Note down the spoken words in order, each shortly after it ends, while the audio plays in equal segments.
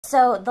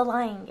So, The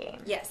Lying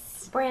Game.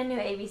 Yes. Brand new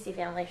ABC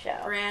Family show.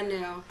 Brand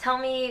new. Tell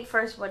me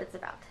first what it's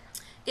about.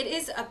 It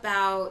is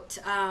about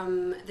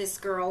this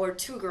girl, or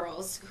two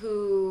girls,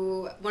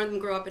 who one of them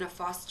grew up in a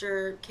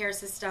foster care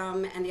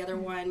system and the other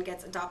one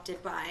gets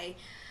adopted by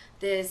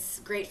this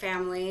great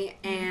family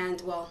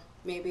and, well,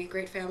 maybe a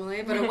great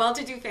family, but a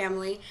well-to-do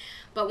family.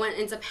 But what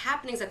ends up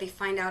happening is that they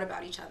find out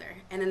about each other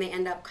and then they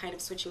end up kind of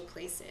switching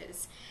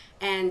places.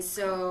 And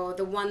so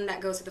the one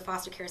that goes to the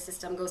foster care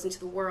system goes into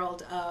the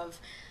world of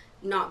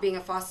not being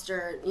a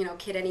foster,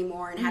 kid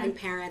anymore and having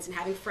parents and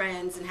having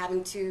friends and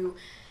having to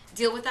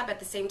deal with that, but at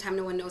the same time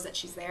no one knows that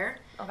she's there.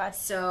 Okay.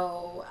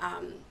 So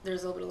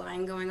there's a little bit of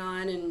lying going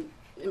on and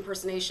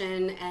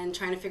impersonation and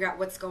trying to figure out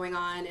what's going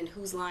on and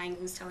who's lying,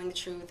 who's telling the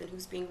truth, and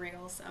who's being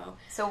real.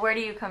 So where do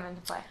you come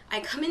into play?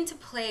 I come into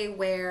play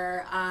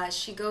where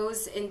she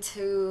goes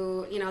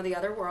into, the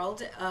other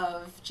world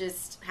of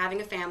just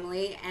having a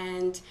family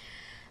and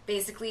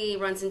basically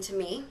runs into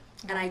me,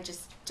 and I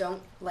just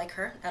don't like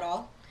her at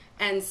all.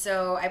 And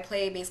so I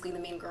play basically the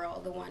main girl,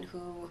 the one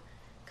who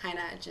kind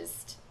of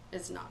just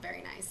is not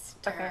very nice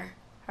to her.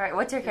 All right.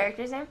 What's your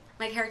character's name?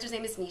 My character's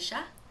name is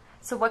Nisha.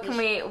 So what can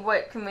we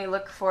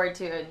look forward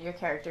to in your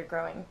character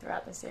growing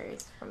throughout the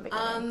series from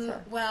beginning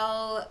to...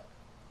 Well,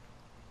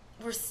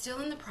 we're still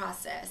in the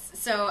process.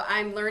 So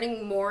I'm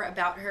learning more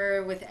about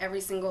her with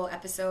every single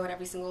episode,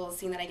 every single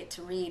scene that I get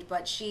to read.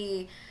 But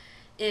she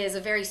is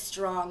a very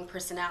strong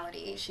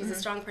personality. She's a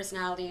strong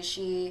personality.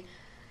 She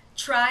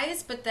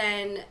tries, but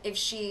then if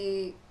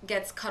she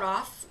gets cut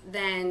off,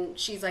 then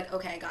she's like,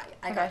 okay,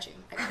 I got you.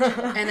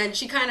 And then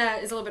she kind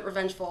of is a little bit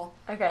revengeful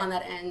on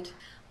that end.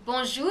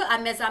 Bonjour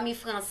à mes amis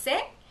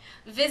français.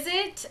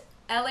 Visit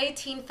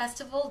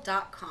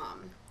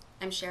lateenfestival.com.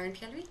 I'm Sharon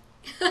Pierre-Louis.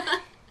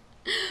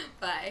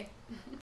 Bye.